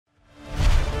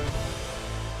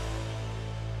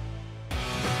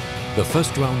The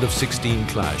first round of 16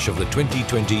 clash of the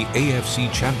 2020 AFC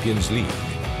Champions League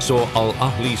saw Al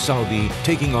Ahli Saudi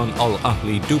taking on Al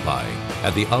Ahli Dubai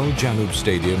at the Al Janoub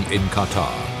Stadium in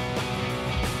Qatar.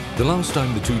 The last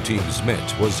time the two teams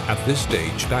met was at this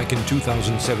stage back in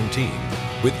 2017,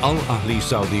 with Al Ahli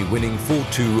Saudi winning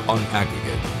 4-2 on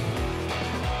aggregate.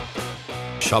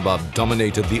 Shabab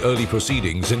dominated the early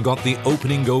proceedings and got the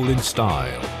opening goal in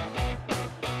style.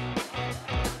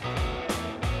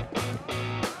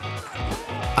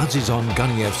 Azizon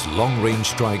Ghaniev's long-range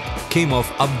strike came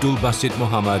off Abdul Basit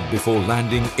Mohammad before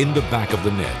landing in the back of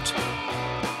the net.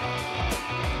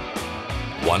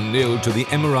 1-0 to the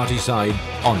Emirati side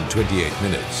on 28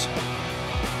 minutes.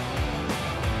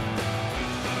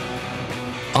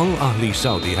 Al Ahli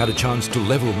Saudi had a chance to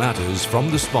level matters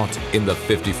from the spot in the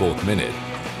 54th minute.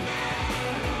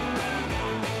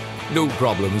 No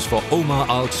problems for Omar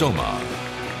Al-Soma.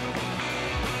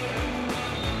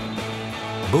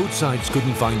 Both sides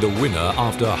couldn't find a winner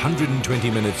after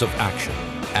 120 minutes of action,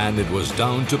 and it was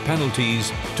down to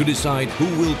penalties to decide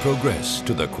who will progress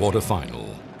to the quarter-final.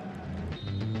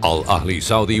 Al Ahli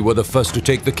Saudi were the first to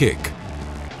take the kick,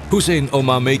 Hussein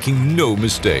Omar making no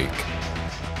mistake.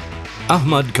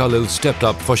 Ahmad Khalil stepped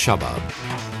up for Shabab.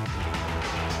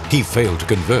 He failed to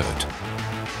convert.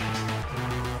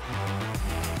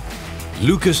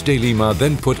 Lucas De Lima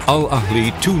then put Al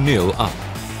Ahli 2-0 up.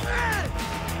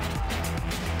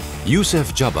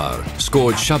 Youssef Jabbar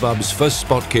scored Shabab's first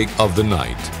spot kick of the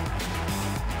night.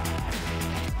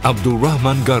 Abdul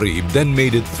Rahman Garib then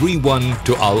made it 3-1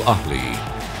 to Al Ahli.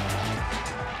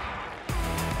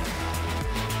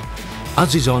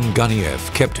 Azizon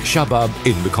Ghaniev kept Shabab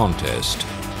in the contest.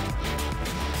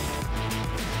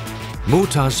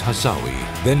 Motaz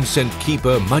Hassawi then sent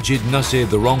keeper Majid Nasir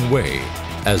the wrong way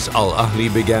as Al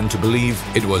Ahli began to believe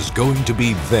it was going to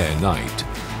be their night.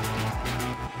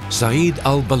 Saeed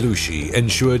Al-Balushi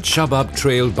ensured Shabab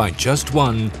trailed by just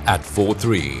one at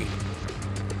 4-3.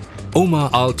 Omar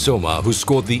Al-Soma, who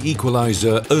scored the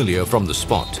equalizer earlier from the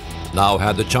spot, now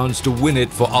had the chance to win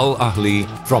it for Al Ahli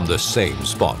from the same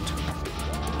spot.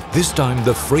 This time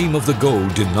the frame of the goal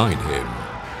denied him.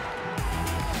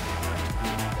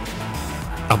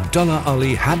 Abdullah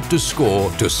Ali had to score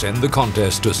to send the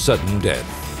contest to sudden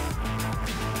death.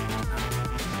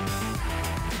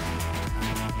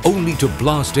 Only to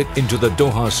blast it into the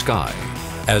Doha sky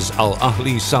as Al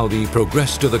Ahli Saudi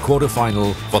progressed to the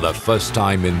quarter-final for the first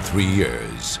time in 3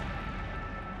 years.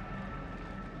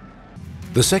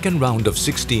 The second round of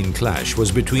 16 clash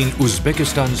was between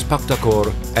Uzbekistan's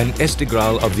Pakhtakor and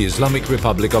Esteghlal of the Islamic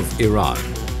Republic of Iran,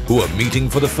 who are meeting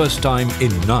for the first time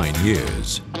in 9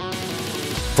 years.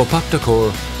 For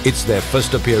Pakhtakor, it's their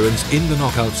first appearance in the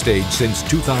knockout stage since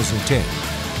 2010.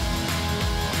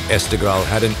 Esteghlal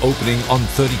had an opening on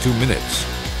 32 minutes.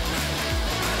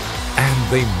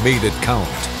 And they made it count.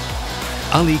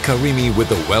 Ali Karimi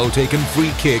with a well-taken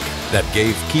free kick that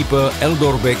gave keeper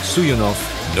Eldorbek Suyunov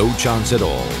no chance at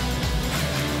all.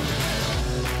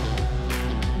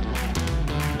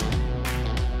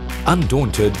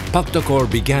 Undaunted, Pakhtakor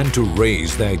began to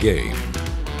raise their game.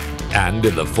 And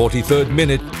in the 43rd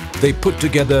minute, they put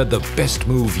together the best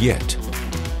move yet.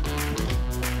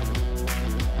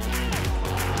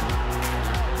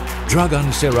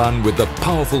 Dragan Seran with the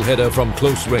powerful header from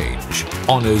close range,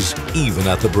 honours even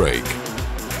at the break.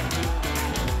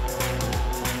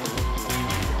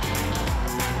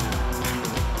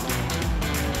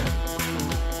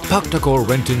 Pakhtakor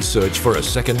went in search for a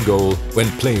second goal when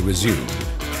play resumed.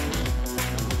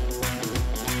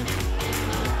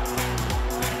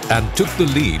 And took the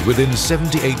lead within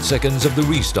 78 seconds of the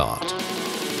restart.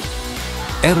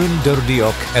 Eren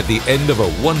Derdiok at the end of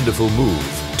a wonderful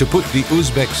move to put the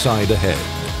Uzbek side ahead.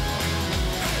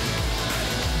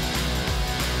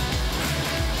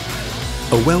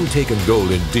 A well-taken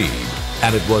goal indeed,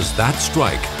 and it was that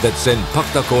strike that sent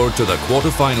Pakhtakor to the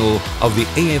quarter-final of the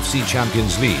AFC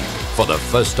Champions League for the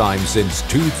first time since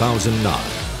 2009.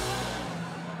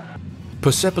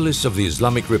 Persepolis of the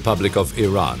Islamic Republic of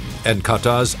Iran and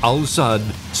Qatar's Al Sadd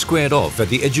squared off at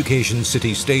the Education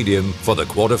City Stadium for the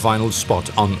quarter-final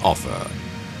spot on offer.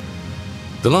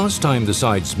 The last time the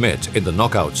sides met in the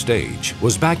knockout stage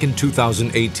was back in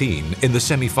 2018 in the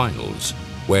semi-finals,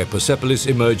 where Persepolis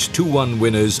emerged 2-1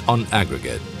 winners on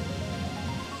aggregate.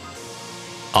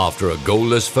 After a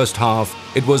goalless first half,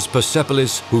 it was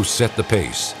Persepolis who set the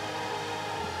pace.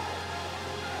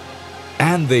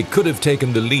 And they could have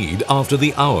taken the lead after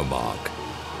the hour mark.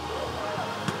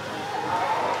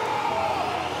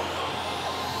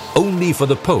 Only for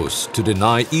the post to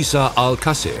deny Isa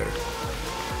Al-Qasir.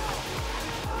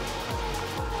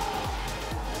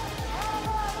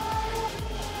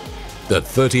 The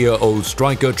 30-year-old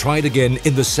striker tried again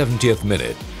in the 70th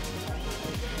minute.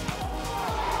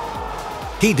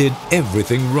 He did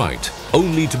everything right,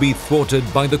 only to be thwarted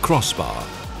by the crossbar.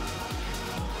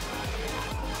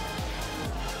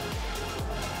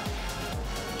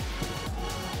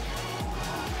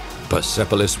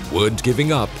 Persepolis weren't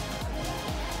giving up.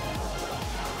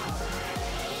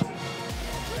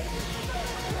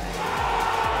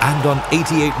 And on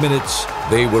 88 minutes,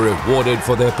 they were rewarded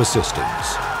for their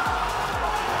persistence.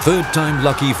 Third time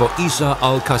lucky for Isa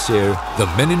Al-Qasir, the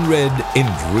men in red in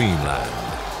dreamland.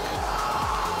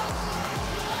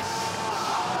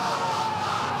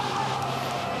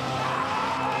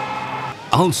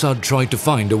 Al-Sadd tried to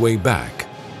find a way back,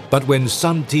 but when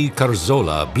Santi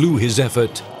Cazorla blew his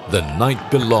effort, the night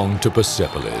belonged to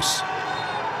Persepolis.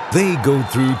 They go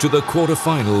through to the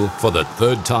quarter-final for the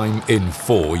third time in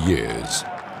 4 years.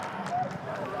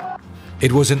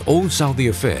 It was an all-Saudi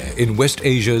affair in West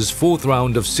Asia's fourth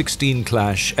round of 16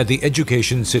 clash at the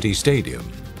Education City Stadium,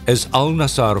 as Al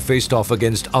Nassr faced off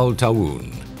against Al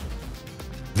Tawoun.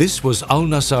 This was Al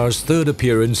Nassr's third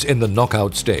appearance in the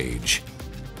knockout stage,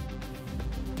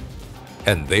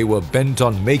 and they were bent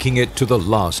on making it to the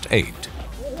last 8.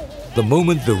 The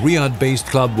moment the Riyadh-based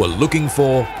club were looking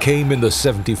for came in the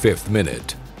 75th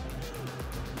minute.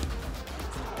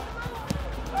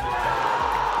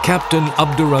 Captain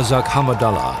Abdurazak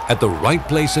Hamadallah at the right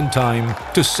place and time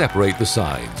to separate the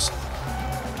sides.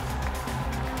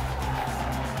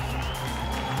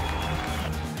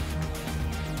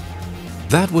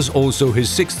 That was also his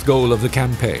 6th goal of the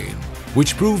campaign,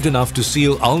 which proved enough to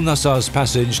seal Al Nassr's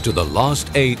passage to the last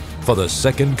 8 for the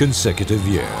 2nd consecutive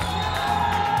year.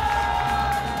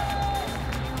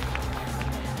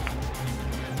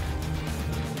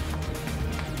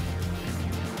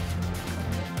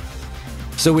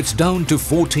 So it's down to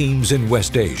 4 teams in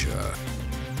West Asia.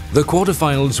 The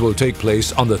quarterfinals will take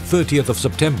place on the 30th of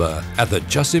September at the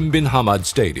Jassim bin Hamad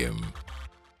Stadium.